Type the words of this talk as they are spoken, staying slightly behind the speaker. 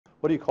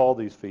What do you call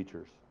these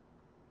features?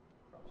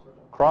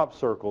 Crop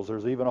circles.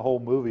 There's even a whole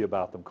movie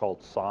about them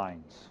called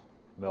Signs,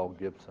 Mel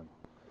Gibson.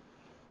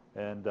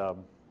 And I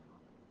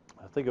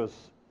think it was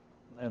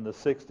in the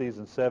 60s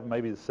and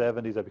maybe the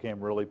 70s that became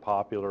really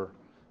popular.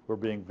 We're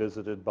being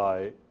visited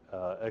by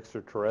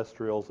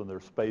extraterrestrials, and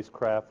their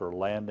spacecraft are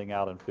landing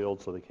out in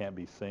fields so they can't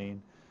be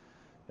seen,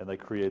 and they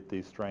create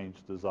these strange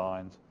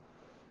designs.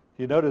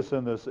 You notice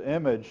in this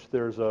image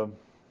there's an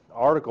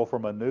article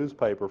from a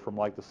newspaper from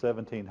like the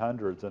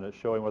 1700s, and it's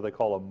showing what they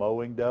call a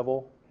mowing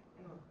devil.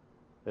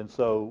 And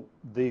so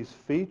these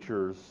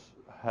features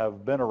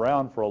have been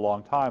around for a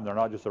long time. They're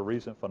not just a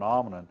recent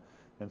phenomenon.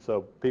 And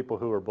so people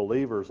who are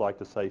believers like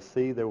to say,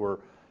 see, there were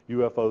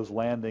UFOs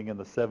landing in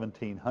the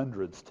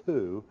 1700s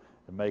too,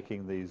 and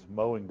making these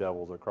mowing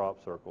devils or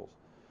crop circles.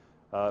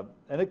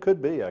 And it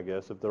could be, I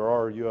guess, if there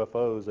are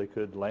UFOs, they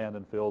could land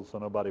in fields so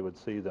nobody would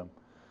see them.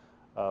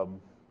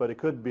 But it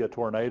could be a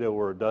tornado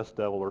or a dust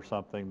devil or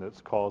something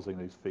that's causing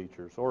these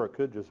features. Or it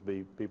could just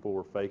be people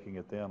were faking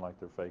it then like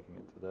they're faking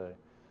it today.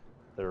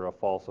 They're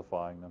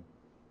falsifying them.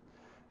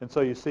 And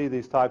so you see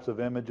these types of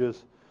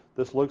images.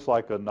 This looks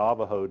like a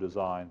Navajo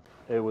design.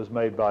 It was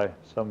made by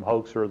some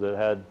hoaxer that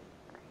had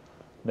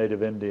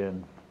Native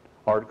Indian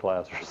art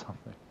class or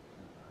something.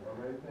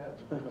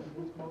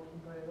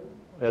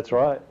 That's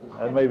right.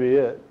 That may be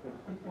it.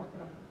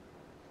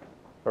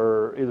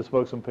 Or either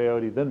smoked some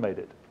peyote, then made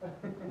it.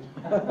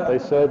 They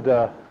said,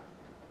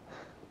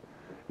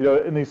 you know,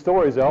 in these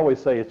stories, they always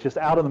say it's just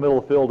out in the middle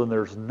of the field and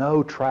there's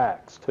no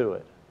tracks to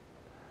it.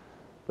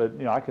 But,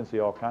 you know, I can see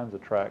all kinds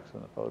of tracks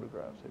in the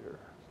photographs here.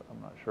 So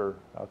I'm not sure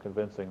how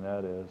convincing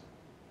that is.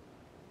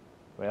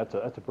 I mean,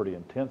 that's a pretty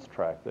intense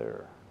track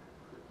there.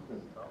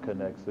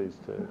 Connects these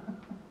two.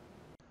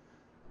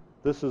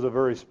 This is a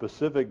very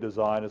specific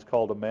design. It's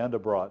called a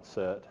Mandelbrot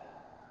set.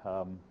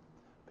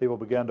 People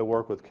began to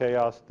work with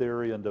chaos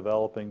theory and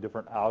developing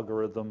different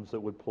algorithms that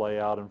would play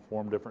out and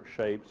form different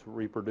shapes,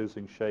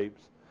 reproducing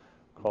shapes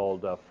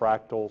called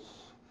fractals,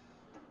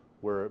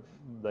 where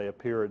they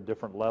appear at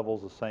different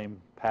levels, the same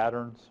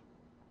patterns.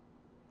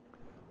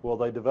 Well,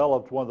 they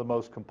developed one of the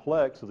most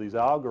complex of these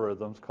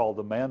algorithms called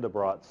the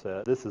Mandelbrot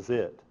set. This is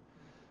it,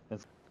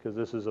 because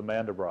this is a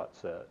Mandelbrot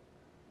set.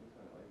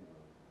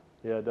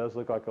 Yeah, it does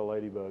look like a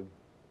ladybug.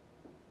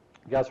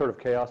 You guys heard of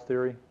chaos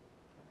theory?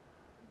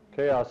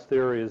 Chaos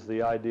theory is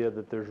the idea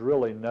that there's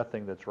really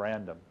nothing that's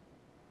random,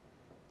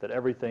 that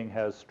everything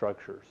has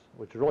structures,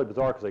 which is really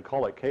bizarre because they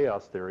call it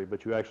chaos theory,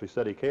 but you actually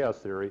study chaos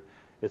theory,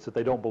 it's that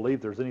they don't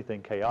believe there's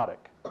anything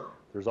chaotic.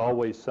 There's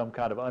always some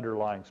kind of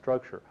underlying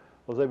structure.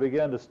 Well, as they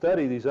began to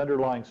study these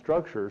underlying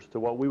structures to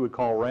what we would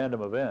call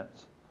random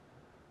events,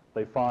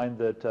 they find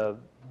that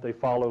they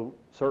follow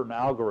certain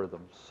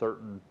algorithms,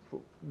 certain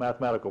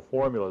mathematical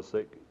formulas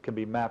that can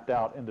be mapped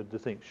out into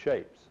distinct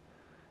shapes.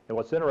 And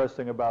what's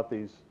interesting about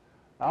these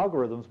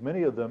algorithms,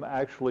 many of them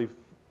actually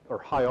are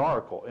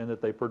hierarchical in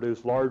that they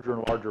produce larger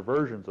and larger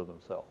versions of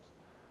themselves.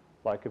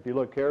 Like if you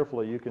look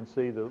carefully, you can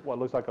see what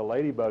looks like a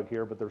ladybug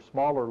here, but there's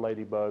smaller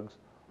ladybugs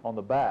on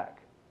the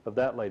back of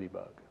that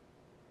ladybug.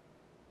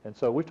 And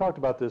so we talked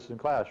about this in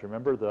class.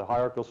 Remember the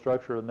hierarchical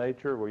structure of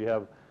nature, where you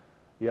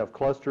have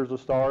clusters of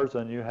stars,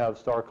 and you have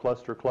star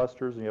cluster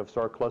clusters, and you have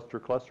star cluster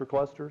cluster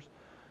clusters.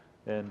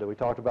 And we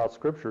talked about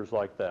scriptures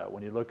like that.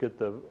 When you look at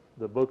the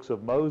books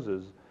of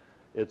Moses,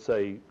 it's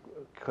a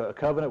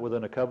covenant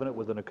within a covenant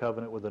within a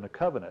covenant within a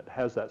covenant. It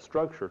has that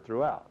structure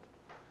throughout.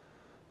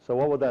 So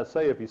what would that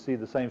say if you see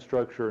the same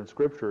structure in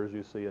Scripture as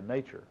you see in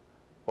nature?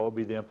 What would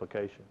be the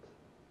implications?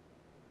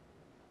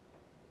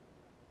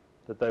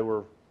 That they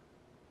were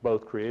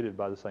both created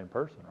by the same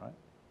person, right?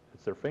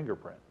 It's their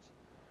fingerprints.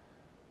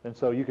 And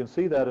so you can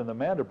see that in the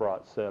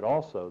Mandelbrot set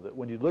also, that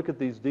when you look at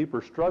these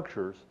deeper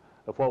structures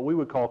of what we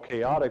would call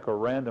chaotic or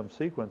random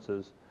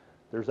sequences,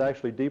 there's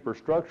actually deeper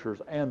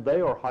structures, and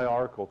they are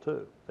hierarchical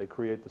too. They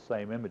create the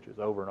same images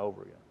over and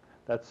over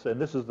again.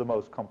 And this is the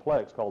most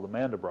complex, called the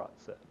Mandelbrot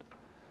set.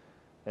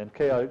 And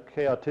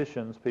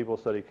chaoticians, people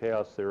who study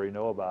chaos theory,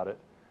 know about it.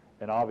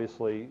 And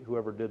obviously,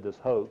 whoever did this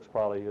hoax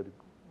probably had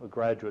a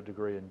graduate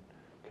degree in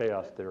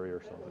chaos theory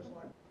or something.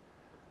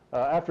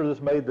 After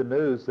this made the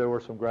news, there were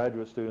some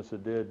graduate students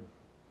that did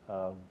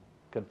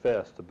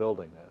confess to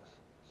building this.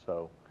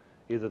 So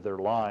either they're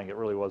lying, it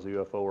really was a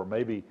UFO, or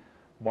maybe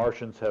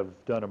Martians have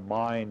done a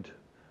mind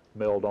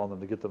meld on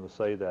them to get them to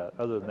say that.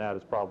 Other than that,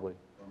 it's probably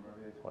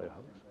a hoax.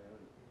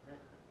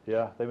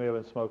 Yeah, they may have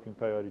been smoking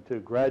peyote too.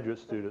 Graduate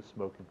students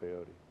smoking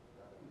peyote.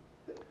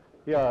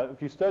 Yeah,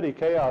 if you study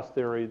chaos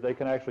theory, they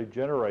can actually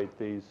generate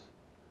these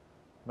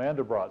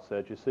Mandelbrot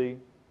sets. You see,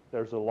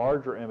 there's a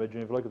larger image,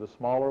 and if you look at the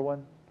smaller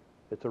one,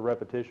 it's a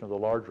repetition of the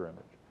larger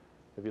image.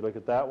 If you look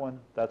at that one,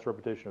 that's a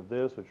repetition of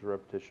this, which is a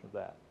repetition of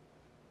that.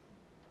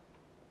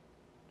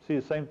 See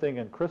the same thing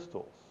in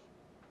crystals.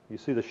 You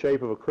see the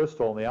shape of a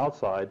crystal on the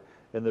outside,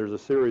 and there's a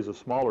series of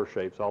smaller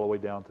shapes all the way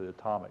down to the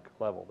atomic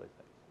level, they think.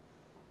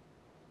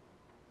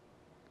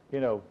 You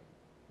know,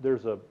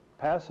 there's a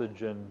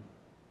passage in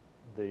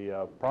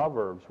the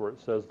Proverbs where it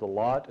says, the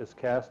lot is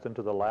cast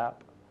into the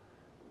lap,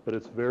 but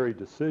its very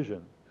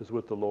decision is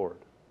with the Lord.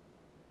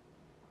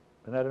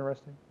 Isn't that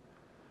interesting?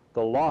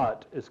 The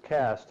lot is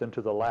cast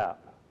into the lap.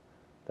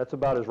 That's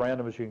about as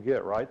random as you can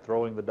get, right?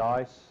 Throwing the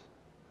dice.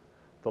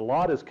 The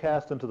lot is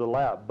cast into the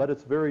lap, but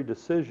its very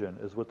decision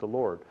is with the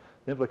Lord.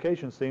 The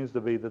implication seems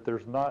to be that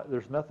there's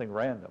nothing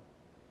random,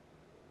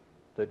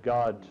 that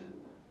God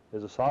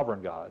is a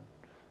sovereign God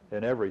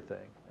in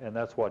everything. And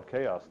that's what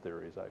chaos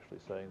theory is actually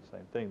saying, the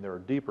same thing. There are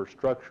deeper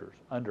structures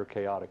under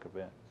chaotic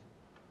events.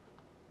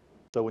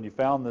 So when you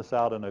found this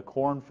out in a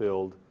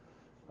cornfield,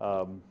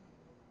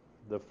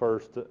 the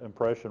first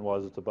impression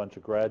was it's a bunch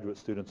of graduate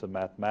students in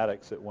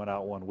mathematics that went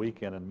out one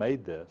weekend and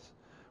made this,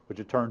 which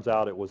it turns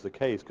out it was the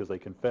case because they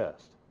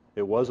confessed.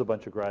 It was a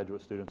bunch of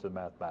graduate students in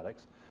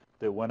mathematics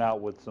that went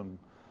out with some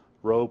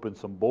rope and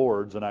some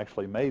boards and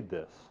actually made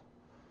this.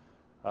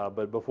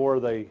 But before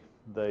they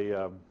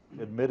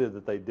admitted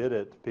that they did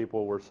it,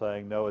 people were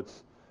saying, no,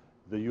 it's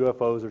the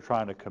UFOs are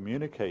trying to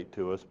communicate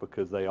to us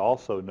because they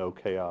also know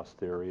chaos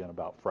theory and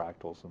about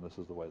fractals, and this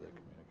is the way they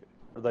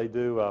communicate. They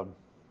do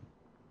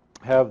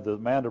have the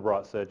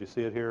Mandelbrot said, you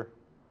see it here?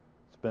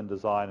 It's been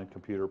designed in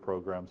computer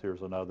programs.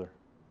 Here's another.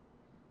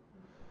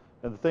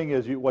 And the thing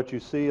is, what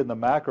you see in the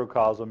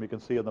macrocosm, you can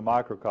see in the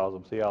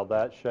microcosm. See how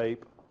that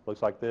shape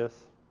looks like this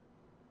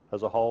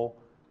as a whole?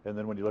 And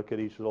then when you look at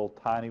each little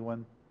tiny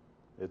one,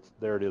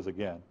 there it is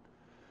again.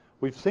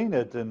 We've seen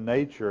it in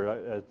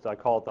nature. I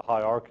call it the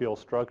hierarchical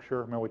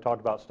structure. Remember we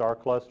talked about star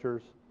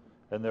clusters?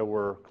 And there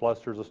were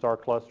clusters of star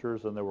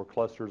clusters, and there were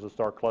clusters of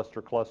star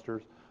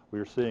clusters. We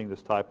are seeing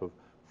this type of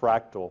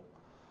fractal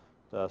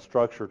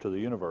structure to the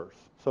universe.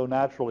 So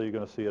naturally you're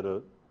going to see it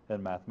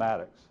in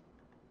mathematics.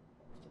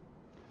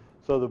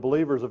 So the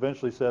believers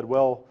eventually said,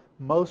 well,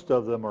 most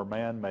of them are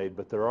man-made,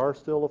 but there are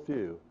still a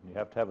few. You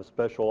have to have a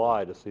special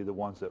eye to see the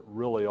ones that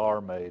really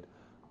are made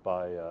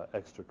by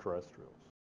extraterrestrials.